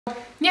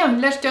Yeah,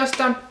 let's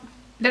just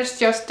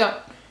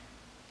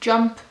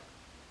jump.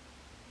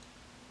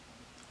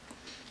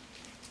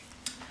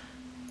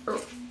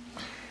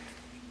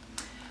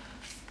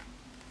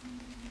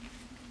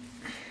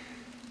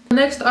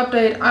 Next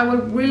update, I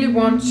will really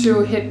want to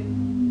hit.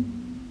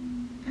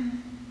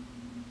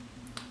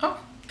 Oh,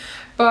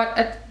 but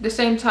at the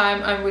same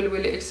time, I'm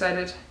really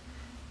excited.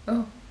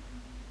 Oh,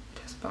 it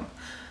has bump.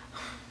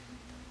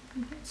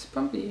 It's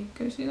bumpy.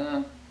 Can you see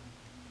that?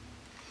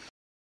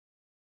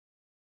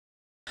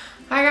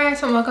 Hi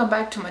guys, and welcome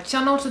back to my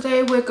channel.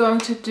 Today we're going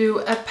to do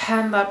a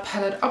Panda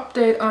palette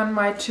update on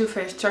my Too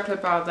Faced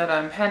chocolate bar that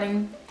I'm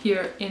panning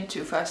here in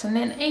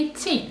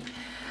 2018.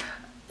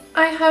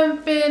 I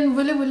have been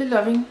really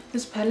loving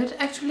this palette,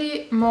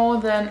 actually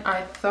more than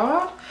I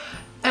thought,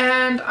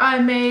 and I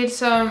made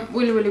some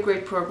really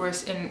great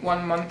progress in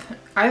 1 month,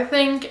 I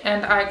think,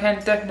 and I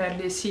can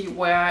definitely see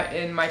where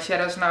in my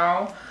shadows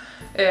now.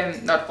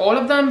 Not all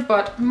of them,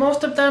 but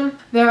most of them.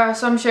 There are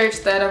some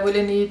shades that I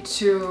really need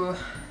to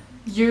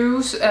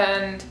use,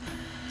 and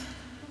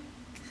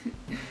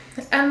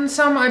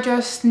some I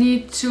just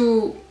need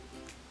to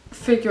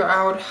figure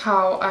out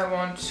how I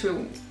want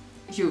to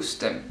use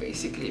them,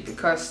 basically,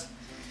 because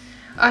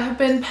I have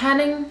been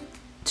panning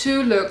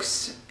 2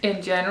 looks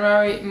in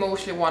January,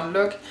 mostly 1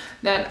 look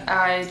that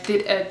I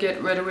did a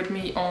Get Ready With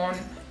Me on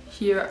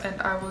here,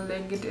 and I will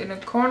link it in a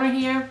corner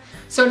here.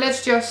 So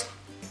let's just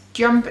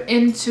jump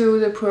into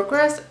the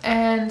progress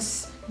and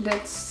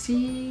let's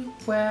see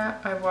where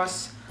I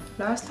was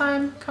last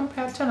time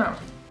compared to now.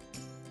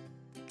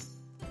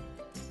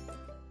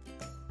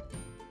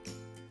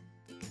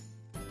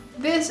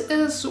 This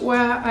is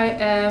where I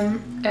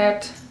am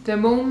at the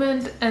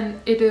moment, and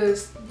it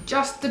is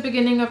just the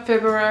beginning of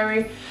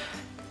February,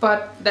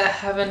 but there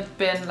haven't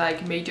been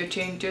like major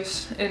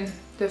changes in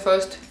the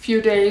first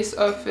few days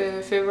of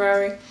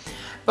February.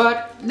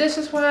 But this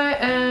is where I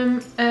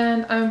am,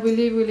 and I'm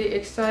really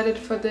excited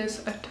for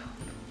this. I don't know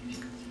if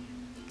you can see,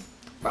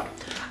 but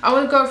I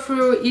will go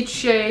through each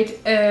shade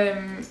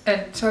and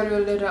tell you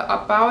a little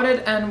about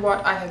it and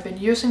what I have been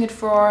using it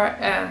for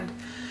and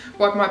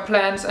what my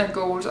plans and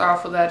goals are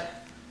for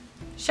that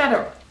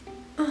shadow.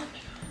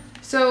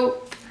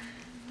 So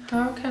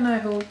how can I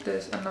hold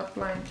this and not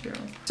blind you?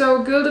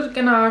 So Gilded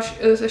Ganache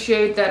is a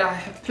shade that I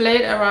have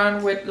played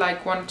around with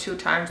like 1-2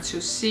 times to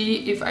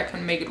see if I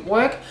can make it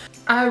work.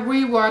 I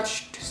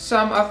rewatched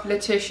some of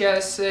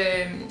Letitia's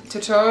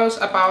tutorials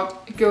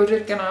about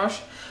Gilded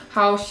Ganache,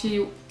 how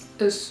she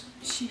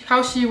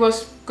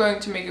was going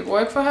to make it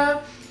work for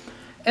her,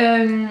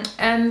 and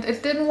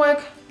it didn't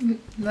work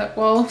that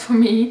well for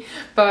me,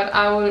 but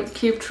I will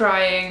keep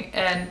trying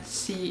and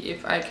see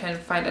if I can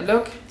find a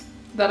look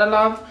that I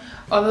love.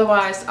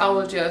 Otherwise I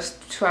will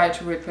just try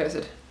to replace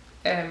it,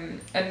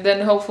 and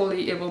then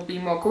hopefully it will be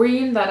more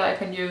green that I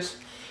can use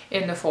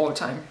in the fall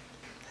time.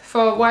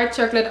 For white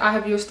chocolate, I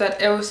have used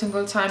that every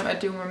single time I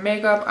do my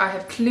makeup. I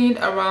have cleaned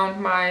around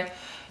my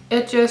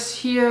edges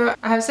here.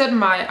 I have set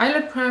my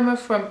eyelid primer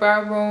from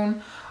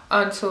Barebone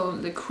until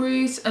the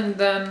crease, and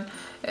then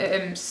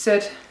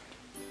set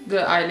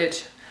the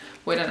eyelid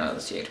with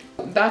another shade.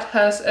 That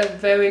has a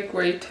very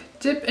great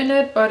dip in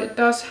it, but it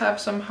does have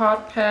some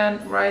hard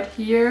pan right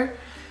here.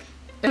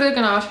 Gilded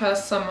Ganache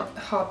has some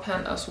hard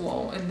pan as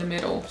well in the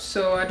middle,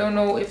 so I don't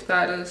know if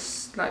that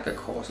is like a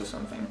cause or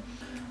something.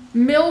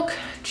 Milk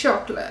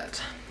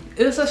Chocolate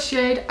is a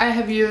shade I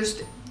have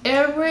used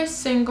every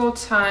single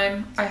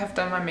time I have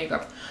done my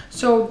makeup.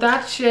 So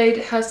that shade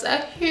has a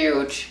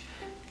huge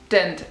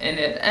dent in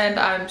it, and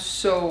I'm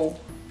so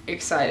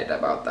excited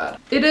about that.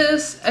 It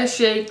is a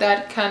shade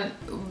that can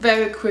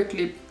very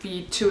quickly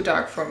be too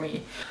dark for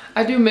me.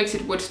 I do mix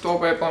it with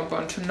Strawberry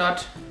Bonbon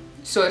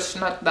so it's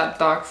not that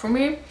dark for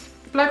me.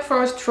 Black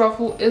Forest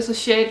Truffle is a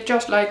shade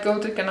just like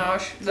Gilded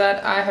Ganache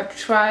that I have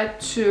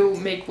tried to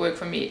make work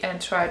for me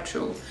and tried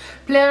to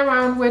play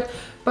around with,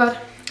 but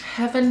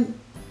haven't.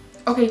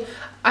 Okay,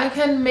 I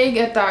can make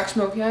a dark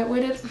smoky eye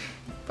with it,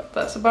 but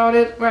that's about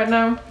it right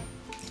now.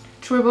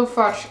 Triple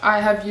Fudge I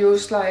have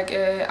used like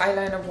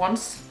eyeliner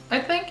once, I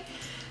think,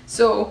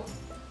 so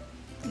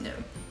no.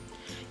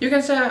 You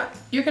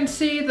can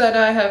see that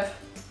I have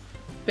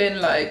been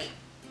like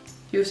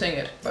using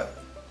it, but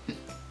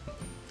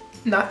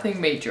nothing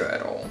major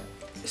at all.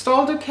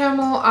 Salted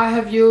Caramel I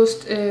have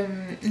used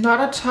not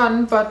a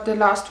ton, but the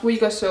last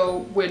week or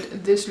so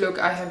with this look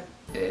I have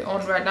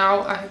on right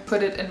now. I have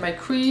put it in my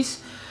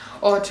crease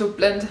or to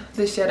blend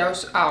the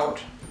shadows out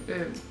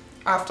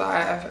after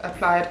I have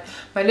applied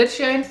my lid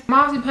shade.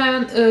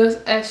 Marzipan is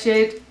a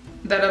shade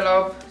that I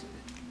love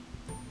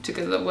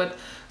together with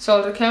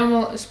Salted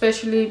Caramel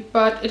especially,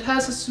 but it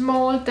has a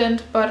small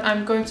dent, but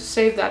I'm going to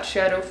save that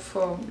shadow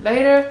for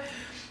later.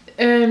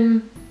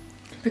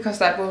 Because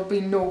that will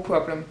be no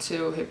problem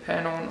to hit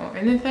pan on or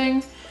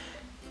anything.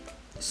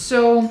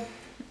 So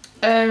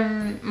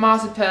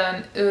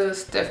Marzipan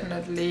is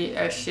definitely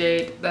a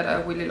shade that I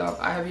really love.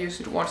 I have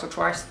used it once or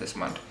twice this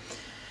month.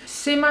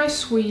 Semi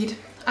Sweet,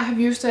 I have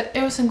used that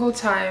every single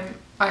time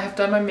I have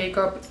done my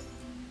makeup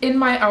in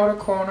my outer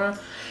corner.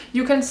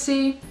 You can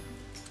see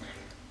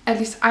at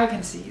least I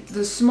can see,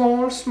 the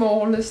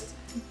smallest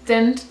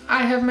dent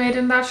I have made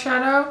in that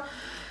shadow.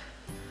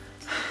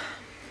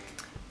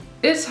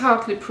 It's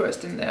hardly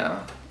pressed in there.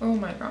 Oh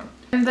my god.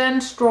 And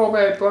then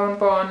Strawberry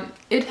Bonbon,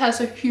 it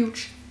has a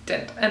huge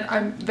dent and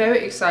I'm very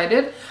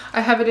excited.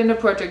 I have it in a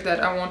project that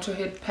I want to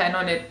hit pan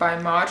on it by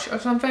March or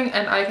something,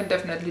 and I can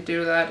definitely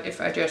do that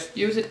if I just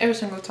use it every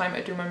single time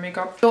I do my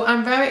makeup. So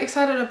I'm very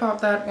excited about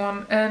that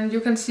one, and you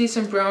can see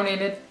some brown in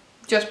it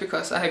just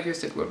because I have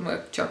used it with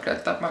milk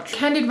chocolate that much.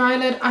 Candied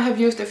Violet I have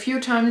used a few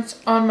times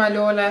on my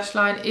lower lash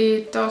line.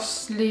 It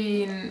does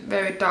lean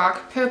very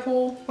dark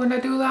purple when I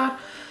do that.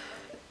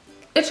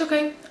 It's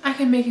okay, I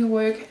can make it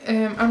work.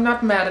 I'm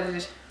not mad at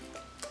it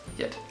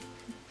yet.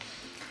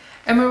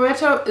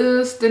 Amaretto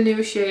is the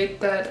new shade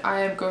that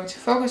I am going to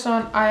focus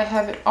on. I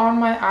have it on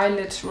my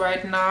eyelids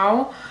right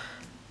now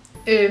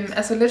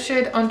as a lid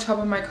shade on top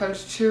of my Color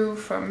Tattoo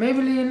from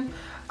Maybelline.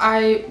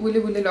 I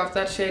really love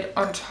that shade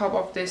on top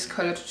of this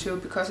Color Tattoo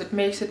because it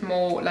makes it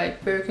more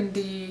like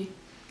burgundy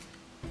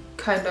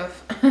kind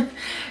of.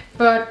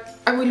 But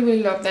I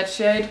really love that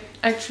shade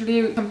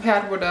actually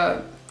compared with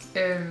a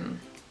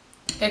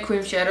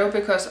cream shadow,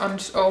 because on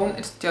its own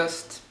it's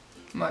just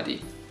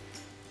muddy.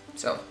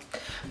 So,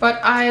 but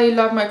I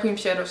love my cream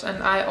shadows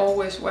and I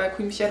always wear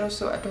cream shadows,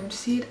 so I don't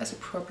see it as a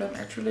problem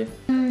actually.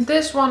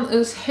 This one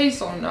is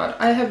Hazelnut.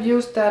 I have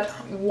used that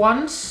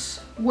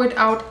once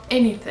without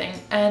anything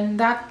and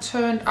that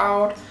turned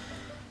out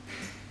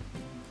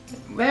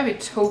very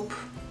taupe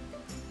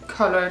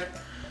colored,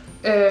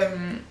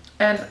 and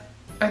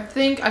I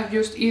think I've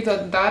used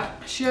either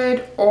that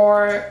shade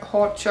or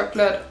Hot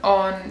Chocolate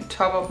on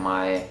top of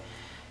my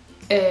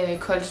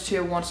Color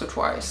Tattoo once or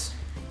twice.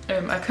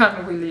 I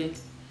can't really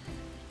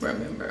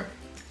remember.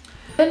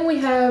 Then we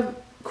have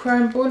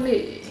Creme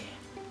Brulee.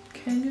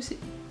 Can you see?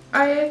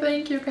 I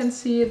think you can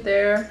see it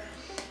there.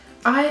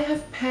 I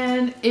have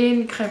pan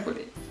in Creme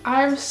Brulee.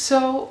 I'm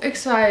so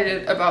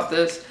excited about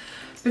this.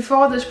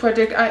 Before this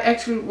project I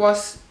actually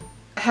was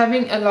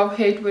having a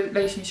love-hate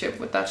relationship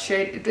with that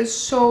shade. It is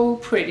so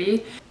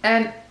pretty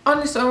and on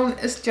its own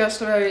it's just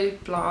very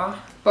blah,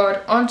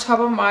 but on top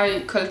of my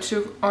Color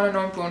Tattoo On and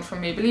On Bronze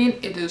from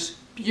Maybelline it is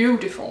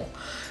beautiful.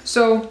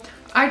 So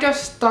I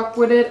just stuck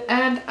with it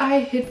and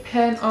I hit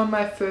pan on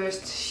my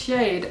first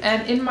shade,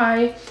 and in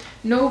my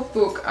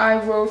notebook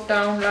I wrote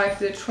down like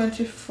the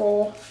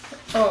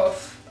 24th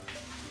of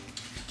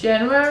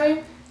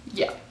January.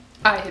 Yeah,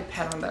 I hit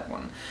pan on that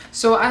one.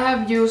 So I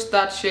have used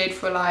that shade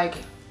for like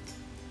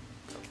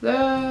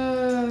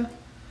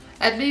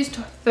at least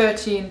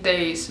 13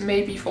 days,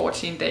 maybe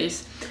 14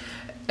 days.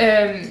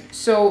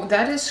 So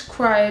that is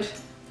quite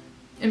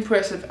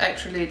impressive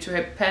actually to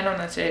hit pan on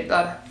a shade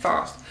that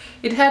fast.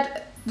 It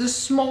had the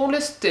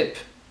smallest dip,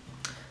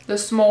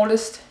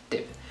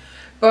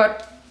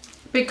 but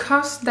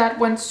because that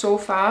went so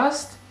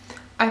fast,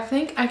 I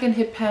think I can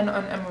hit pan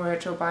on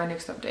Amaretto by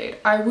next update.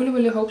 I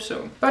really hope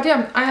so. But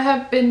yeah, I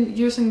have been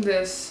using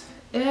this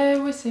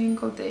every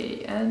single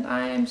day and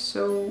I am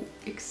so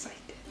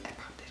excited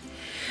about it.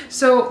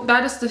 So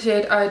that is the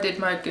shade I did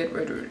my Get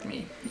Ready With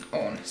Me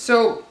on.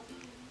 So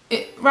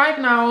right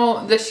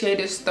now the shade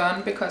is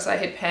done because I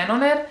hit pan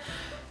on it.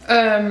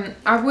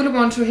 I really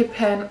want to hit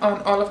pan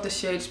on all of the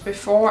shades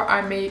before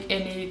I make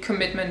any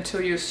commitment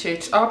to use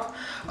shades up,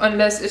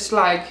 unless it's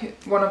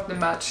like one of the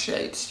matte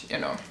shades, you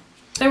know.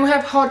 Then we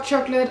have Hot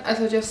Chocolate.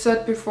 As I just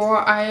said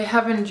before, I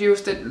haven't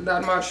used it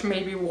that much,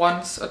 maybe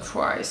once or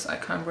twice, I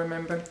can't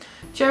remember.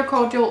 Cherry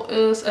Cordial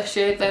is a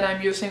shade that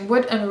I'm using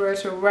with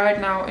Amaretto right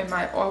now in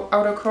my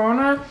outer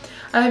corner.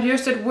 I have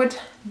used it with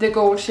the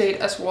gold shade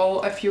as well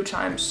a few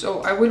times,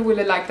 so I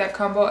really like that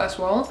combo as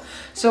well.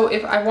 So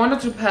if I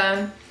wanted to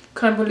pan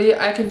Creme Brulee,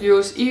 I can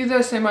use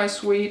either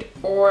Semi-Sweet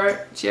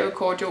or Cherry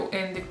Cordial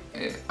in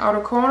the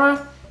outer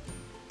corner.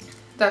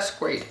 That's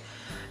great.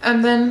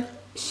 And then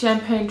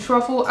Champagne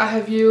Truffle I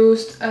have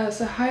used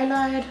as a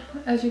highlight,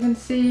 as you can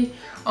see,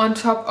 on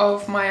top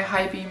of my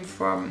High Beam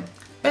from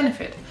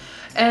Benefit.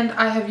 And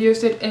I have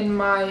used it in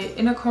my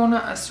inner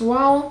corner as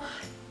well.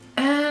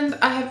 And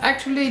I have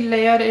actually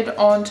layered it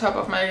on top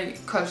of my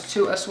Color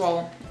Tattoo as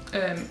well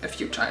a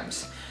few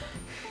times.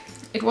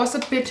 It was a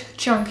bit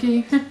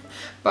chunky,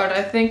 but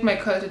I think my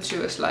Color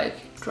Tattoo is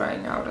like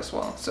drying out as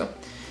well. So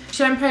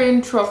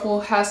Champagne Truffle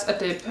has a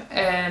dip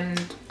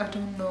and I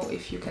don't know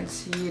if you can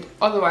see it,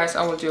 otherwise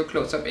I will do a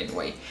close-up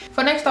anyway.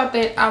 For next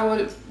update I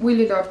would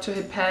really love to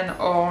hit pan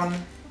on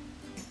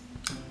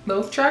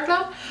Milk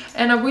Chocolate,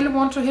 and I really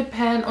want to hit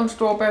pan on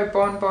Strawberry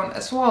Bonbon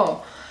as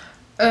well.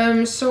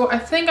 So I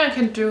think I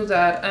can do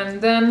that,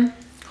 and then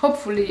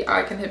hopefully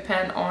I can hit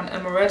pan on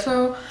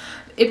Amaretto.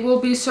 It will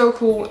be so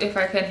cool if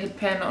I can hit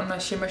pan on a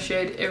shimmer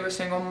shade every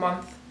single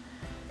month.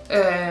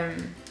 Yeah,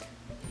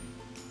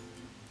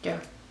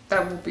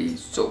 that would be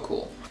so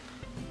cool.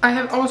 I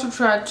have also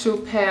tried to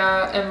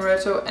pair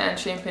Amaretto and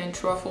Champagne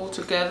Truffle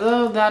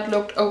together. That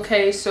looked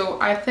okay, so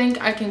I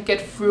think I can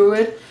get through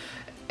it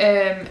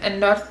and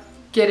not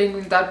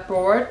getting that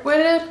bored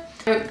with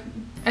it.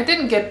 I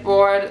didn't get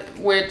bored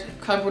with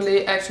Creme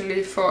Brulee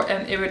actually for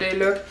an everyday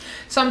look.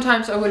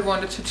 Sometimes I will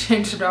want to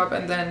change it up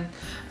and then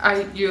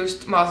I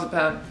used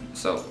marzipan,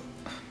 so,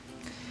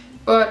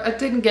 but I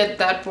didn't get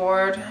that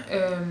bored.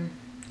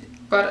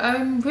 But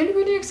I'm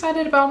really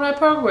excited about my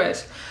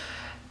progress.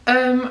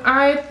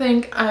 I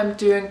think I'm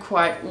doing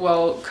quite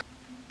well.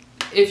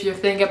 If you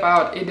think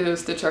about it,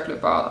 is the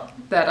chocolate bar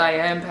that I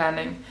am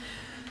panning.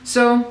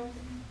 So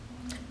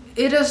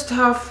it is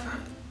tough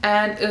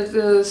and it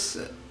is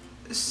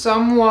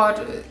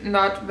somewhat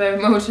not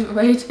very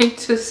motivating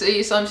to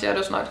see some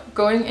shadows not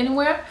going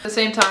anywhere. At the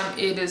same time,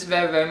 it is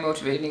very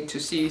motivating to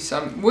see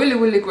some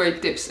really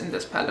great dips in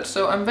this palette.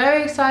 So I'm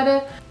very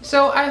excited.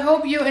 So I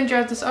hope you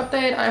enjoyed this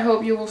update. I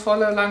hope you will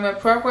follow along my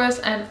progress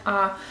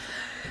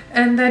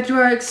and that you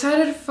are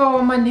excited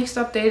for my next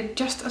update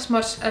just as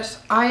much as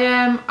I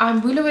am. I'm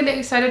really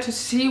excited to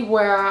see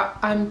where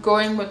I'm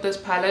going with this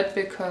palette,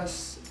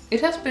 because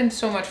it has been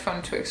so much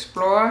fun to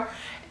explore,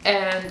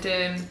 and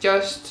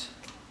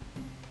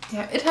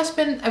yeah, it has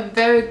been a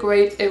very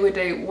great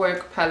everyday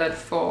work palette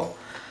for,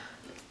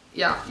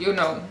 yeah, you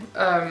know,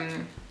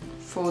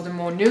 for the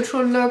more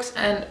neutral looks,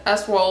 and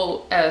as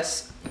well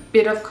as a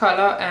bit of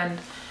color,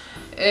 and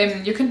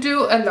you can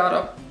do a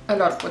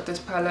lot with this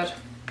palette.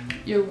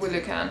 You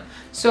really can.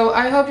 So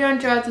I hope you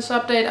enjoyed this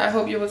update. I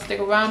hope you will stick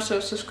around, so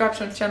subscribe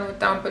to the channel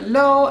down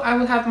below. I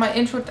will have my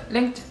intro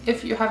linked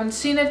if you haven't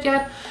seen it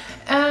yet.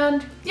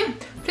 And yeah,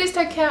 please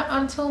take care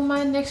until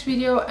my next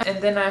video,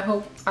 and then I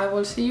hope I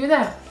will see you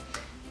there.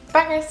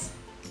 Bye guys!